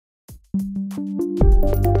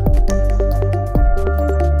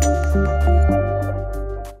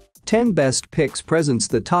Ten Best Picks presents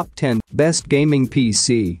the top 10 best gaming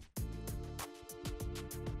PC.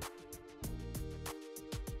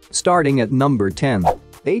 Starting at number 10.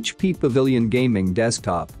 HP Pavilion Gaming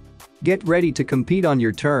Desktop. Get ready to compete on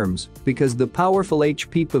your terms because the powerful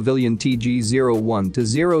HP Pavilion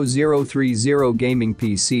TG01-0030 gaming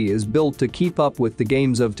PC is built to keep up with the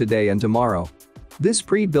games of today and tomorrow. This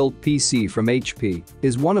pre-built PC from HP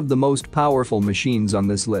is one of the most powerful machines on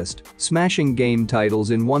this list, smashing game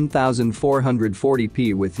titles in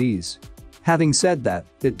 1440p with ease. Having said that,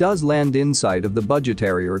 it does land inside of the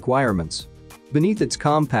budgetary requirements. Beneath its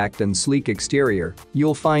compact and sleek exterior,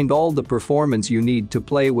 you'll find all the performance you need to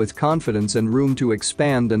play with confidence and room to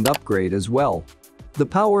expand and upgrade as well. The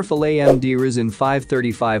powerful AMD Ryzen 5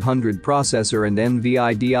 3500 processor and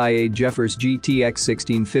NVIDIA GeForce GTX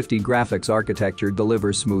 1650 graphics architecture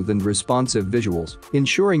deliver smooth and responsive visuals,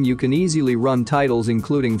 ensuring you can easily run titles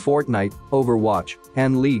including Fortnite, Overwatch,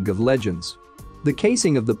 and League of Legends. The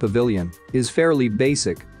casing of the Pavilion is fairly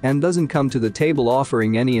basic and doesn't come to the table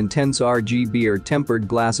offering any intense RGB or tempered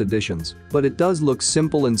glass additions, but it does look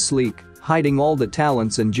simple and sleek, hiding all the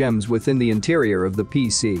talents and gems within the interior of the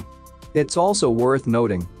PC. It's also worth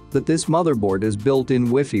noting that this motherboard is built in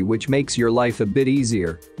Wi-Fi, which makes your life a bit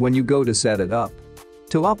easier when you go to set it up.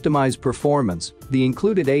 To optimize performance, the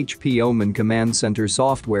included HP Omen Command Center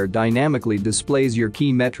software dynamically displays your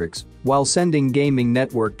key metrics while sending gaming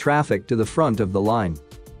network traffic to the front of the line.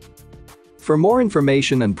 For more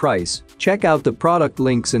information and price, check out the product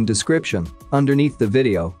links in description underneath the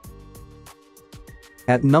video.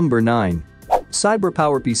 At number 9.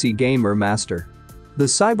 CyberpowerPC Gamer Master. The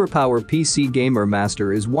CyberpowerPC Gamer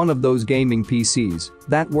Master is one of those gaming PCs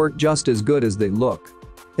that work just as good as they look.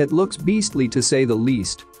 It looks beastly to say the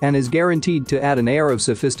least and is guaranteed to add an air of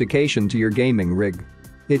sophistication to your gaming rig.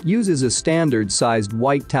 It uses a standard-sized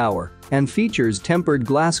white tower and features tempered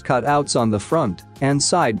glass cutouts on the front and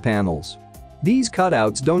side panels. These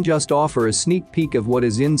cutouts don't just offer a sneak peek of what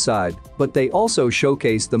is inside, but they also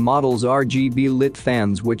showcase the model's RGB lit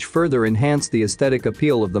fans, which further enhance the aesthetic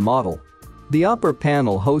appeal of the model. The upper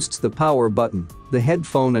panel hosts the power button, the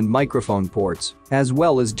headphone and microphone ports, as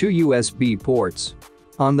well as 2 USB ports.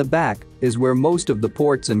 On the back is where most of the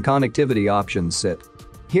ports and connectivity options sit.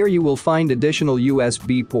 Here you will find additional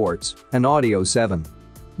USB ports, an audio 7.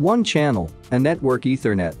 1 channel, a network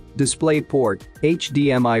Ethernet, display port,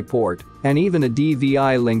 HDMI port, and even a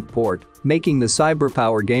DVI link port, making the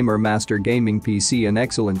CyberPower Gamer Master gaming PC an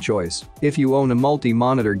excellent choice if you own a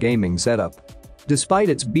multi-monitor gaming setup. Despite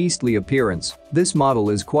its beastly appearance, this model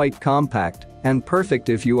is quite compact and perfect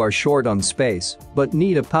if you are short on space but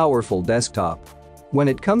need a powerful desktop. When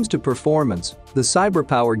it comes to performance, the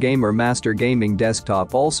CyberPower Gamer Master gaming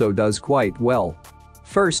desktop also does quite well.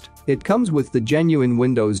 First, it comes with the genuine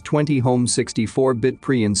Windows 20 Home 64-bit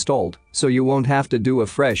pre-installed, so you won't have to do a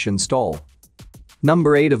fresh install.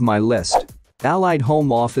 Number 8 of my list. Allied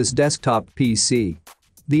Home Office Desktop PC.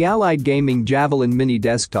 The Allied Gaming Javelin Mini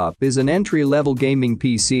Desktop is an entry-level gaming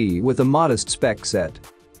PC with a modest spec set.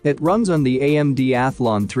 It runs on the AMD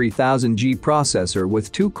Athlon 3000G processor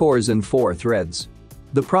with 2 cores and 4 threads.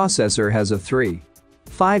 The processor has a 3.5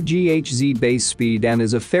 GHz base speed and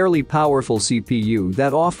is a fairly powerful CPU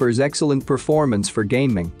that offers excellent performance for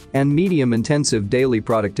gaming and medium-intensive daily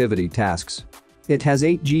productivity tasks. It has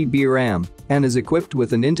 8 GB RAM and is equipped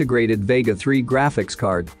with an integrated Vega 3 graphics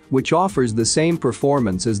card, which offers the same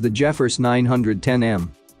performance as the GeForce 910M.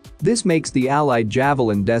 This makes the Allied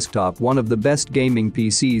Javelin desktop one of the best gaming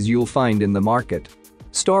PCs you'll find in the market.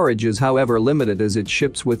 Storage is however limited as it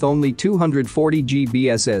ships with only 240 GB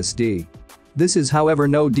SSD. This is however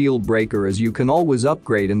no deal breaker as you can always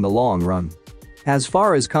upgrade in the long run. As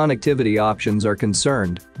far as connectivity options are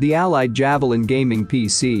concerned, the Allied Javelin gaming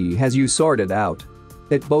PC has you sorted out.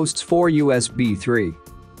 It boasts 4 USB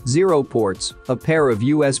 3.0 ports, a pair of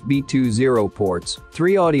USB 2.0 ports,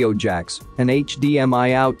 3 audio jacks, an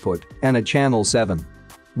HDMI output, and a channel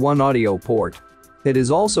 7.1 audio port. It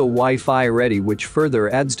is also Wi-Fi ready, which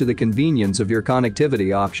further adds to the convenience of your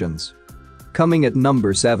connectivity options. Coming at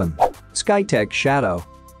number 7. SkyTech Shadow.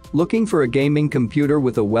 Looking for a gaming computer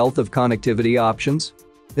with a wealth of connectivity options?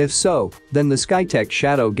 If so, then the SkyTech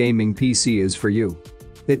Shadow gaming PC is for you.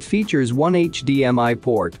 It features 1 HDMI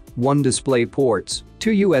port, 1 display ports,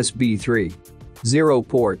 2 USB 3.0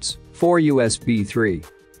 ports, 4 USB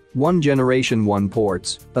 3.1 Generation 1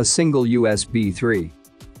 ports, a single USB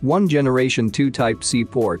 3.1 Generation 2 Type-C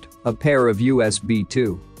port, a pair of USB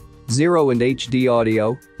 2.0 and HD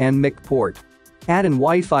audio, and mic port. Add in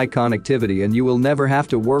Wi-Fi connectivity and you will never have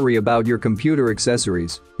to worry about your computer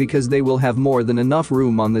accessories because they will have more than enough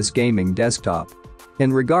room on this gaming desktop.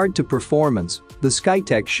 In regard to performance, the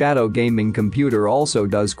SkyTech Shadow gaming computer also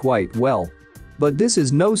does quite well. But this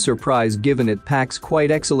is no surprise given it packs quite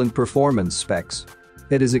excellent performance specs.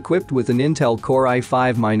 It is equipped with an Intel Core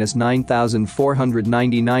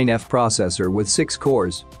i5-9499F processor with 6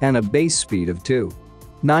 cores and a base speed of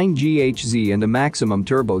 2.9 GHz and a maximum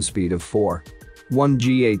turbo speed of 4.1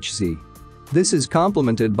 GHz. This is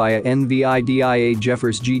complemented by a NVIDIA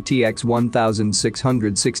GeForce GTX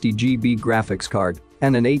 1660GB graphics card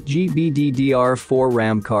and an 8GB DDR4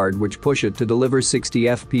 RAM card which push it to deliver 60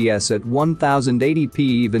 FPS at 1080p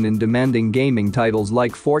even in demanding gaming titles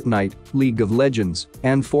like Fortnite, League of Legends,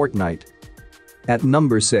 and Fortnite. At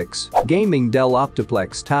number 6, Gaming DELL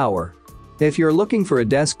Optiplex Tower. If you're looking for a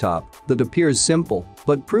desktop that appears simple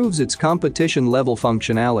but proves its competition-level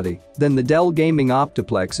functionality, then the DELL Gaming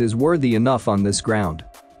Optiplex is worthy enough on this ground.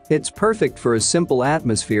 It's perfect for a simple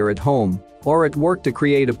atmosphere at home or at work to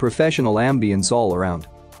create a professional ambience all around.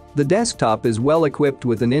 The desktop is well equipped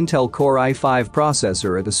with an Intel Core i5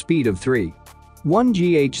 processor at a speed of 3.1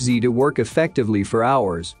 GHz to work effectively for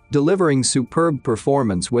hours, delivering superb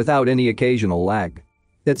performance without any occasional lag.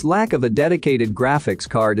 Its lack of a dedicated graphics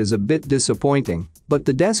card is a bit disappointing, but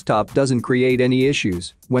the desktop doesn't create any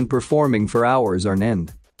issues when performing for hours on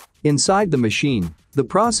end. Inside the machine, the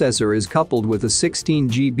processor is coupled with a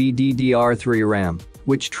 16GB DDR3 RAM,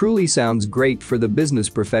 which truly sounds great for the business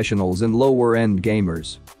professionals and lower-end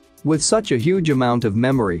gamers. With such a huge amount of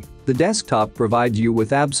memory, the desktop provides you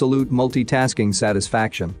with absolute multitasking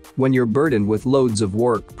satisfaction when you're burdened with loads of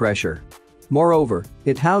work pressure. Moreover,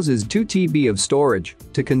 it houses 2 TB of storage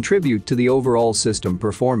to contribute to the overall system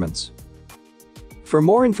performance. For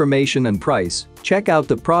more information and price, check out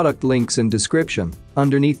the product links in description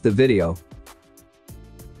underneath the video.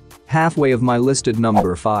 Halfway of my listed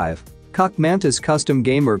number 5. Mantis Custom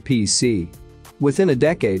Gamer PC. Within a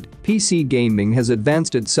decade, PC gaming has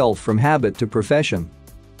advanced itself from habit to profession.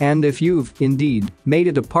 And if you've, indeed, made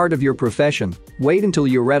it a part of your profession, wait until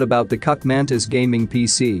you read about the Mantis Gaming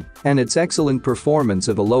PC and its excellent performance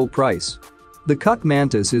at a low price. The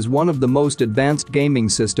Mantis is one of the most advanced gaming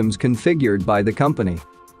systems configured by the company.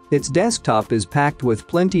 Its desktop is packed with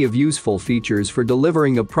plenty of useful features for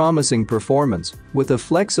delivering a promising performance with a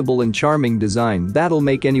flexible and charming design that'll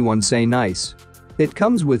make anyone say nice. It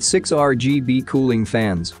comes with 6 RGB cooling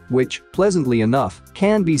fans, which, pleasantly enough,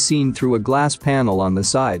 can be seen through a glass panel on the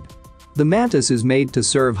side. The Mantis is made to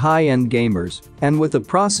serve high-end gamers, and with a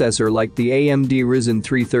processor like the AMD Ryzen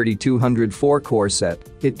 3 3200 4-core set,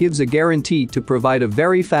 it gives a guarantee to provide a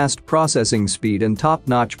very fast processing speed and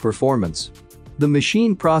top-notch performance. The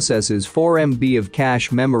machine processes 4 MB of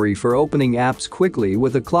cache memory for opening apps quickly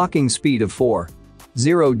with a clocking speed of 4.0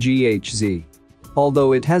 GHz.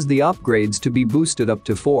 Although it has the upgrades to be boosted up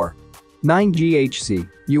to 4.9 GHz,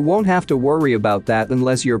 you won't have to worry about that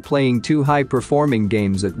unless you're playing 2 high-performing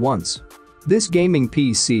games at once. This gaming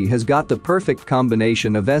PC has got the perfect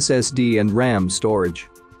combination of SSD and RAM storage.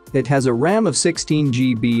 It has a RAM of 16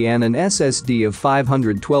 GB and an SSD of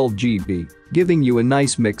 512 GB, giving you a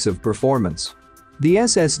nice mix of performance. The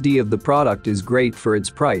SSD of the product is great for its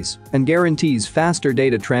price and guarantees faster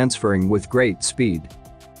data transferring with great speed.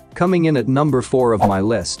 Coming in at number 4 of my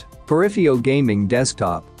list, Periphio Gaming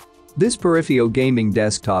Desktop. This Periphio Gaming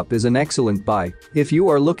Desktop is an excellent buy if you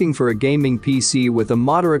are looking for a gaming PC with a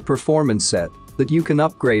moderate performance set that you can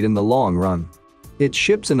upgrade in the long run. It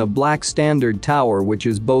ships in a black standard tower which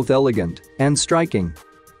is both elegant and striking.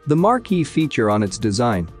 The marquee feature on its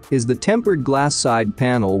design is the tempered glass side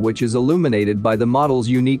panel which is illuminated by the model's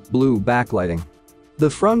unique blue backlighting. The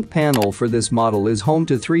front panel for this model is home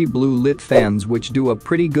to 3 blue lit fans which do a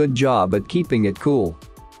pretty good job at keeping it cool.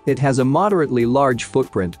 It has a moderately large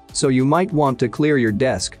footprint, so you might want to clear your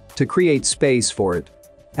desk to create space for it.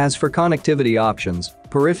 As for connectivity options,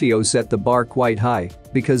 Periphio set the bar quite high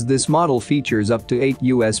because this model features up to 8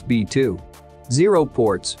 USB 2.0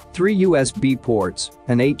 ports, 3 USB ports,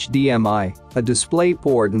 an HDMI, a display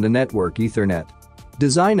port and a network Ethernet.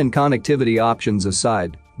 Design and connectivity options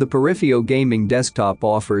aside, the Periphio Gaming Desktop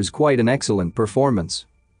offers quite an excellent performance.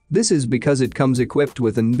 This is because it comes equipped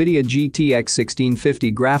with an NVIDIA GTX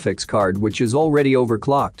 1650 graphics card which is already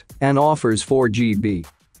overclocked and offers 4 GB.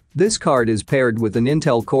 This card is paired with an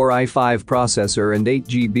Intel Core i5 processor and 8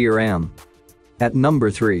 GB RAM. At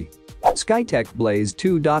number 3. SkyTech Blaze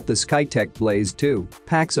II. The SkyTech Blaze II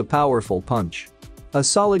packs a powerful punch. A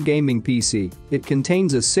solid gaming PC, it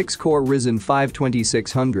contains a 6-core Ryzen 5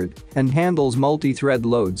 2600 and handles multi-thread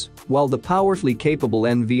loads, while the powerfully capable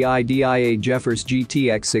NVIDIA GeForce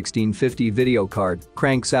GTX 1650 video card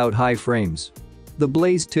cranks out high frames. The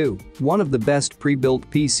Blaze II, one of the best pre-built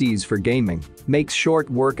PCs for gaming, makes short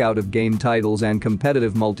work out of game titles and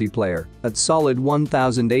competitive multiplayer at solid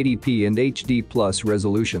 1080p and HD+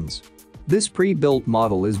 resolutions. This pre-built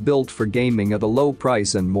model is built for gaming at a low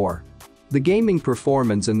price and more. The gaming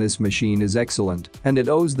performance in this machine is excellent, and it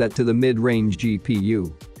owes that to the mid-range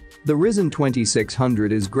GPU. The Ryzen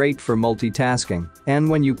 2600 is great for multitasking, and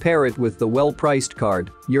when you pair it with the well-priced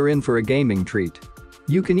card, you're in for a gaming treat.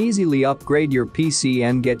 You can easily upgrade your PC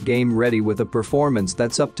and get game ready with a performance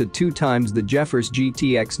that's up to 2 times the GeForce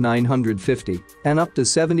GTX 950 and up to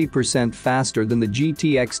 70% faster than the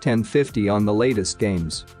GTX 1050 on the latest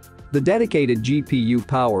games. The dedicated GPU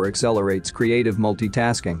power accelerates creative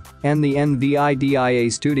multitasking, and the NVIDIA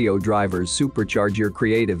Studio drivers supercharge your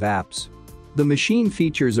creative apps. The machine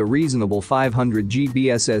features a reasonable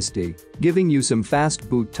 500GB SSD, giving you some fast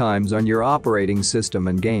boot times on your operating system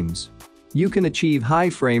and games. You can achieve high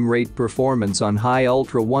frame rate performance on high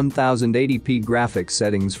Ultra 1080p graphics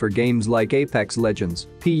settings for games like Apex Legends,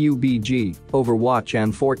 PUBG, Overwatch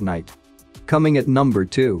and Fortnite. Coming at number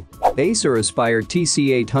 2. Acer Aspire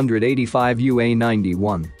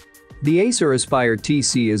TC885UA91. The Acer Aspire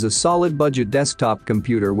TC is a solid budget desktop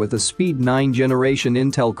computer with a Speed 9 generation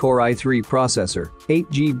Intel Core i3 processor,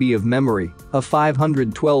 8GB of memory, a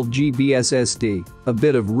 512GB SSD, a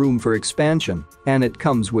bit of room for expansion, and it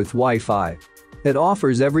comes with Wi-Fi. It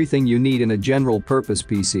offers everything you need in a general-purpose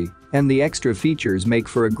PC, and the extra features make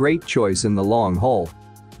for a great choice in the long haul.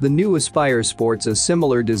 The new Aspire sports a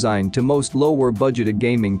similar design to most lower-budgeted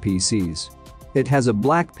gaming PCs. It has a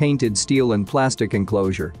black painted steel and plastic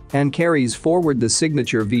enclosure and carries forward the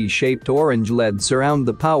signature V-shaped orange LED surround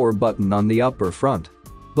the power button on the upper front.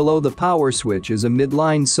 Below the power switch is a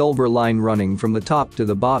midline silver line running from the top to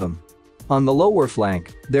the bottom. On the lower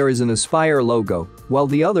flank, there is an Aspire logo, while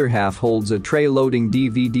the other half holds a tray-loading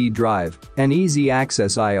DVD drive and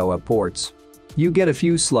easy-access I/O ports. You get a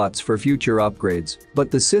few slots for future upgrades, but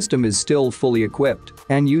the system is still fully equipped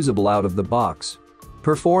and usable out of the box.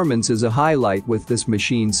 Performance is a highlight with this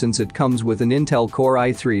machine since it comes with an Intel Core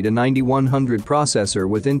i3-9100 processor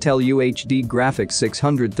with Intel UHD Graphics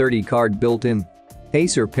 630 card built in.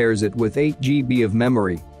 Acer pairs it with 8GB of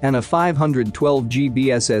memory and a 512GB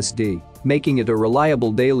SSD, making it a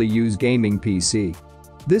reliable daily use gaming PC.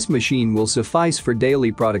 This machine will suffice for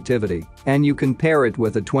daily productivity, and you can pair it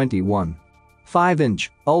with a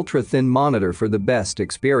 21.5-inch, ultra-thin monitor for the best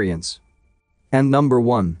experience. And number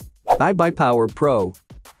 1. iBUYPOWER Pro.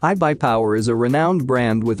 iBUYPOWER is a renowned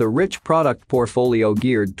brand with a rich product portfolio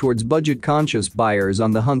geared towards budget-conscious buyers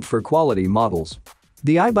on the hunt for quality models.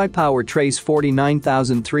 The iBUYPOWER Trace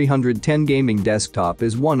 49310 gaming desktop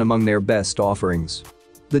is one among their best offerings.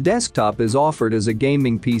 The desktop is offered as a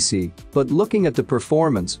gaming PC, but looking at the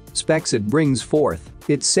performance specs it brings forth,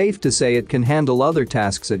 it's safe to say it can handle other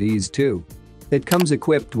tasks at ease too. It comes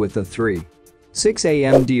equipped with a 3.6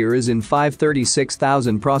 AMD Ryzen 5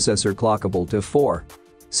 36000 processor clockable to 4.6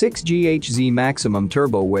 GHz maximum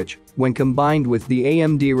turbo which, when combined with the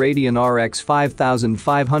AMD Radeon RX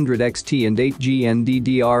 5500 XT and 8GB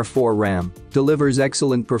NDDR4 RAM, delivers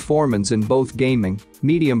excellent performance in both gaming,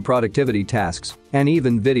 medium productivity tasks, and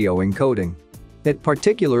even video encoding. It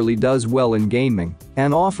particularly does well in gaming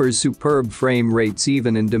and offers superb frame rates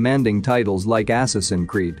even in demanding titles like Assassin's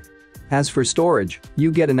Creed. As for storage,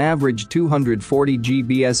 you get an average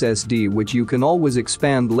 240GB SSD which you can always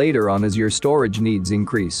expand later on as your storage needs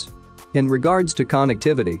increase. In regards to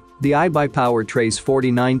connectivity, the iBUYPOWER Trace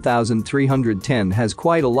 49310 has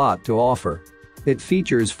quite a lot to offer. It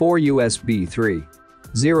features 4 USB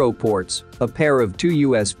 3.0 ports, a pair of 2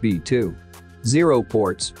 USB 2.0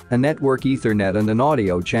 ports, a network Ethernet and an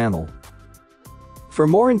audio channel. For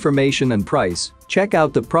more information and price, check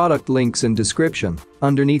out the product links in description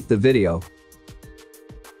underneath the video.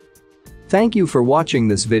 Thank you for watching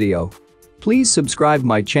this video. Please subscribe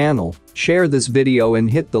my channel, share this video and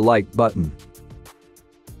hit the like button.